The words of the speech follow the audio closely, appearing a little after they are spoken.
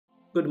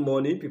Good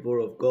morning,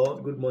 people of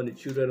God. Good morning,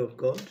 children of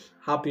God.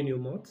 Happy new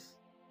month.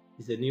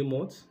 It's a new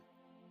month.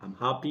 I'm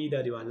happy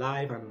that you are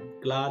alive and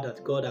glad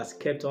that God has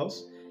kept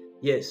us.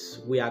 Yes,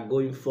 we are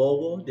going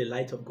forward. The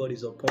light of God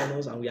is upon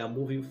us and we are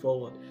moving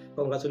forward.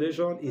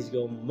 Congratulations, is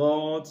your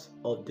month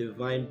of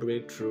divine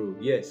breakthrough.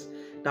 Yes,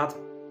 that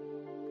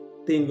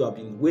thing you have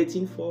been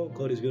waiting for,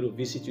 God is going to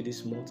visit you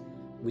this month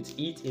with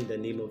it in the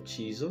name of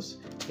Jesus.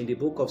 In the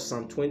book of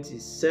Psalm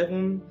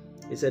 27,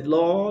 it said,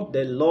 Lord,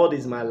 the Lord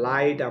is my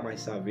light and my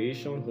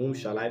salvation. Whom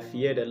shall I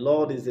fear? The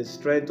Lord is the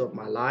strength of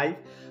my life.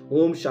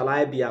 Whom shall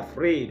I be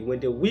afraid? When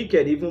the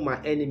wicked, even my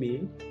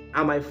enemy,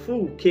 and my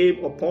foe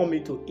came upon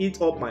me to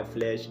eat up my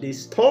flesh, they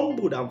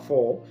stumbled and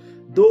fall.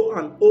 Though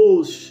an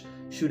host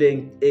should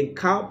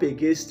encamp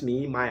against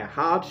me, my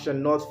heart shall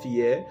not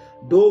fear.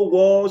 Though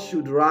wars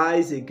should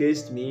rise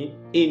against me,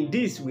 in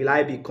this will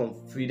I be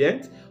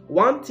confident.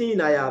 One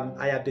thing I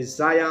have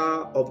desire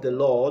of the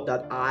Lord,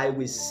 that I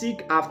will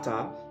seek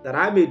after, that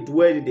I may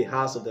dwell in the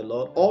house of the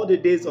Lord all the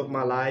days of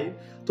my life,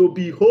 to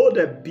behold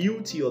the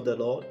beauty of the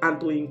Lord, and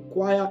to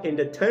inquire in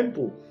the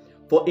temple.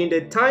 For in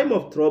the time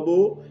of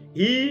trouble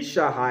he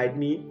shall hide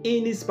me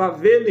in his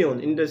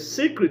pavilion, in the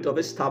secret of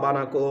his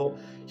tabernacle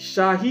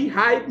shall he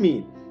hide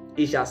me.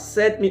 He shall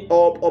set me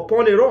up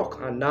upon a rock,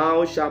 and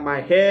now shall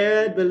my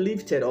head be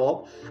lifted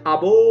up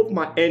above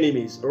my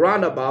enemies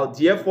round about.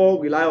 Therefore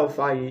will I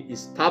offer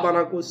his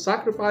tabernacle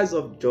sacrifice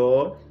of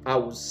joy. I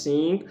will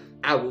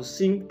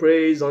sing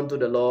praise unto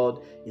the Lord.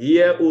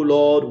 Hear, O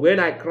Lord, when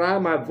I cry,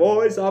 my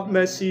voice, have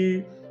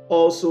mercy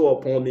also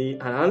upon me,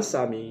 and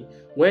answer me.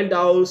 When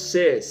thou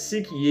sayest,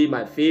 seek ye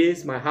my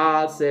face, my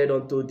heart said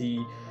unto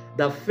thee,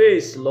 the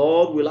face,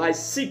 Lord, will I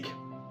seek.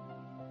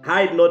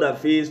 Hide not thy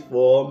face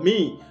for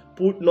me.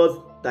 Put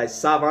not thy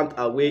servant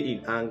away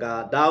in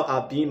anger. Thou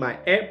art been my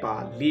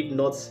helper. Leave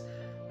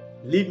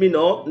me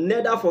not,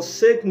 neither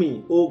forsake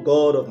me, O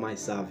God of my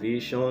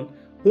salvation.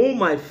 When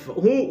my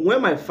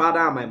father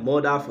and my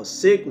mother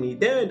forsake me,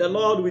 then the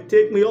Lord will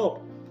take me up.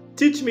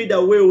 Teach me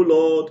the way, O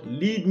Lord.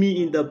 Lead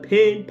me in the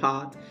plain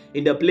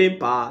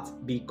path,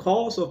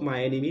 because of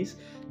my enemies.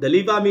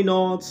 Deliver me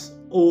not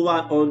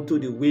over unto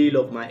the will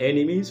of my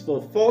enemies,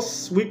 for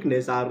false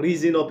witness are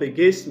risen up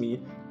against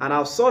me, and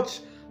of such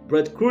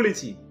breath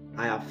cruelty.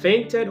 I have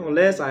fainted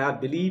unless I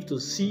had believed to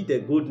see the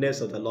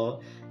goodness of the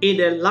Lord in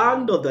the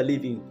land of the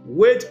living.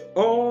 Wait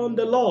on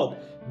the Lord.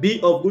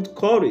 Be of good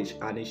courage,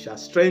 and it shall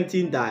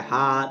strengthen thy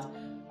heart.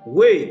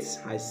 Wait,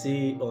 I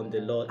say, on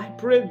the Lord. I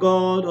pray,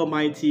 God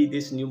Almighty,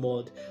 this new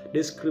month,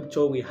 this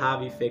scripture will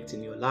have effect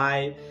in your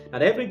life,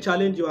 that every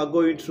challenge you are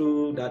going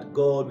through, that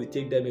God will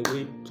take them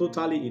away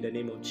totally in the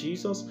name of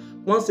Jesus.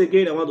 Once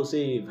again, I want to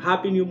say,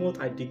 happy new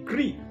month. I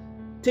decree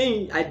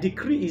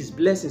his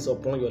blessings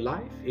upon your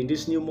life. In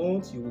this new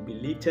month, you will be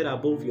lifted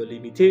above your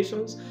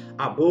limitations,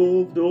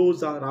 above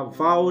those that are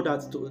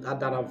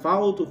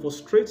vowed to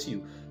frustrate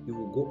you. You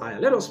will go higher.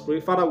 Let us pray.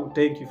 Father, we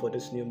thank you for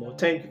this new month.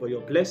 Thank you for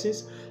your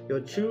blessings.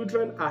 Your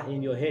children are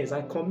in your hands.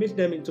 I commit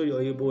them into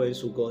your able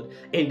hands, O God.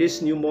 In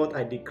this new month,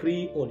 I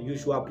decree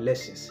unusual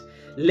blessings.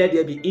 Let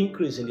there be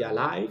increase in their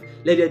life.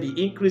 Let there be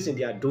increase in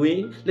their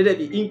doing. Let there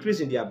be increase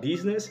in their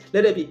business.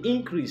 Let there be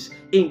increase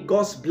in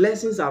God's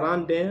blessings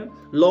around them.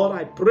 Lord,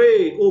 I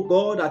pray, oh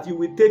God, that you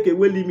will take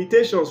away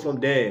limitations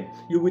from them.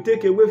 You will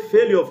take away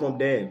failure from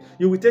them.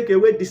 You will take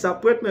away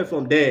disappointment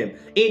from them.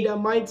 In the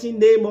mighty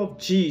name of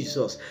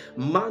Jesus.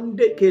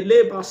 Mande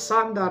keleba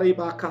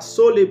sandareba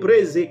kasole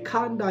breze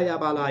kanda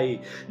yabalai.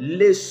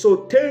 Le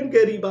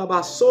sotengeri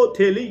baba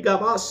soteli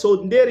gaba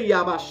sonderi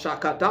yaba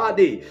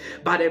shakatade.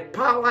 By the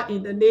power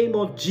in the name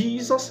of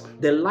Jesus,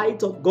 the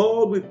light of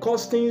God will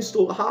cause things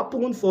to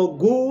happen for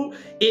good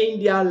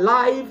in their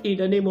life in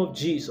the name of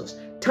Jesus.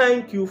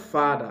 Thank you,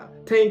 Father.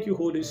 Thank you,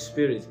 Holy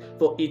Spirit,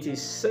 for it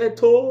is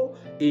settled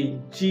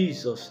in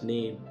Jesus'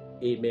 name.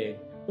 Amen.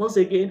 Once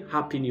again,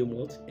 happy new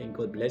month and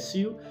God bless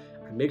you.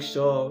 And make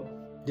sure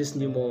this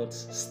new month,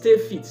 stay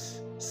fit,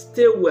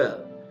 stay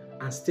well,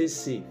 and stay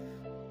safe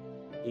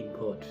in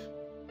God.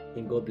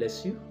 And God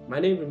bless you. My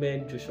name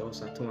remains Joshua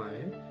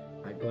Satonare.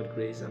 By God's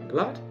grace, I'm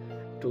glad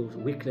to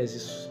witness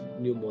this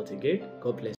new month again. God bless you.